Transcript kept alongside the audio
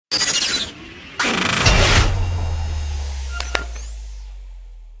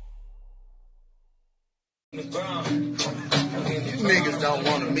You niggas don't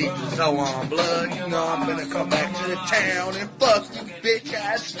want to meet the Zoan blood. You know I'm gonna come back to the town and fuck you bitch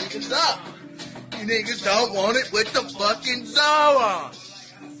ass niggas up. You niggas don't want it with the fucking Zoan.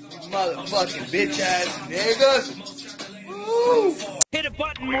 You motherfucking bitch ass niggas. Woo. Hit a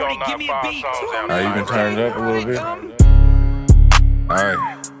button, Morty, give me a beat. Alright, you can turn it up a little bit. Alright.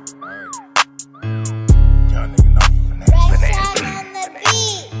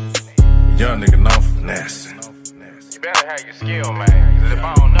 Young nigga known for finessing. You better have your skill, man. Cause if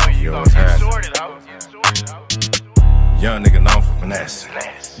I don't know you, gon' get sorted out. Young nigga known for finessing.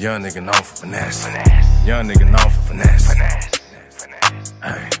 Young nigga known for finessing. Young nigga known for finessing.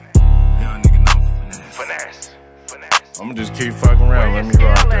 Hey. Young nigga known for finessing. I'ma just keep fucking around. Let me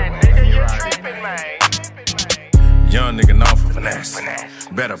rock that, man. Young nigga known for finessing.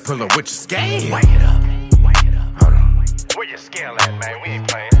 Better pull up with your scale. Hold on. Where your scale at, man? We ain't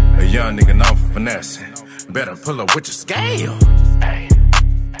playing. A young nigga known for finessing. Better pull up with your scale. Hey.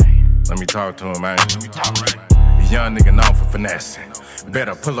 Let me talk to him, man. A young nigga known for finessing.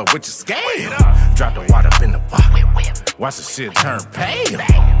 Better pull up with your scale. Drop the water up in the pot. Watch the shit turn pale.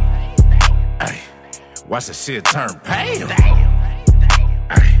 Hey. Watch the shit turn pale.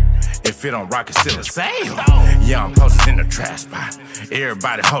 Hey. If it don't rock, it's still a sale. Yeah, I'm posted in the trash spot.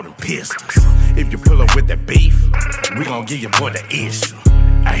 Everybody holding pistols. If you pull up with that beef, we gon' give your boy the issue.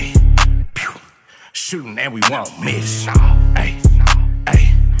 Ay, shooting and we won't miss. Ay,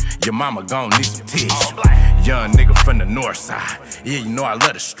 ay, your mama gon' need some tissue. Young nigga from the north side. Yeah, you know I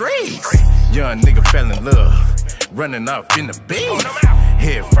love the streets. Young nigga fell in love, running up in the beef.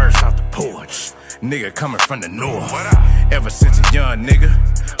 Head first off the porch. Nigga coming from the north. Ever since a young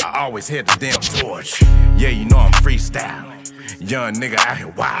nigga, I always had the damn torch. Yeah, you know I'm freestyle. Young nigga out here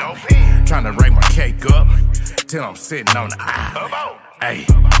wild. Tryna rake my cake up till I'm sitting on the aisle. Hey,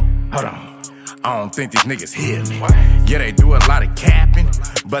 hold on. I don't think these niggas hear me. Yeah, they do a lot of capping,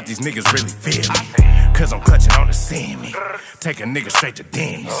 but these niggas really feel me. Cause I'm clutching on the semi. Take a nigga straight to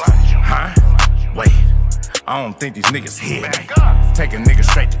Denny's. Huh? Wait. I don't think these niggas hear me. Take a nigga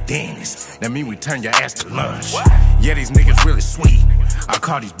straight to Denny's. That mean we turn your ass to lunch. Yeah, these niggas really sweet. I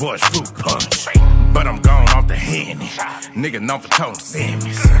call these boys fruit punch. But I'm gone off the Henny. Nigga known for toting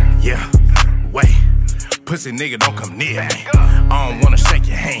semis. Yeah, wait. Pussy nigga don't come near me. I don't wanna shake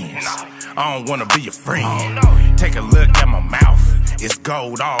your hands. I don't wanna be your friend. Take a look at my mouth. It's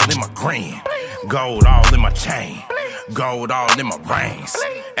gold all in my green. Gold all in my chain. Gold all in my rings.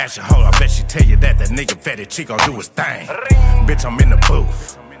 Ask your hoe, I bet she tell you that nigga Feddi Chico do his thing. Bitch, I'm in the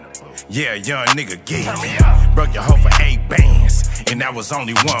booth. Yeah, young nigga gave me. Broke your hoe for 8 bands, and that was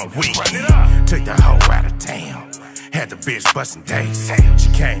only 1 week. Took the hoe out of town. Had the bitch bustin' dates. She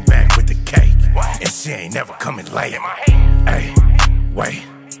came back with the cake, and she ain't never coming late. Hey, wait.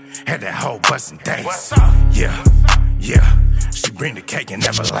 Had that hoe bustin' dates. Yeah, yeah. She bring the cake and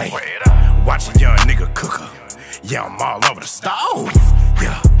never late. Watch a young nigga cook her. Yeah, I'm all over the stove.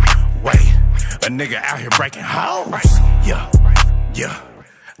 Yeah, wait. A nigga out here breaking hoes. Yeah, yeah.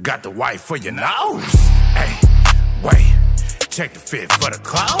 Got the white for your nose. Hey, wait. Check the fit for the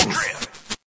clothes.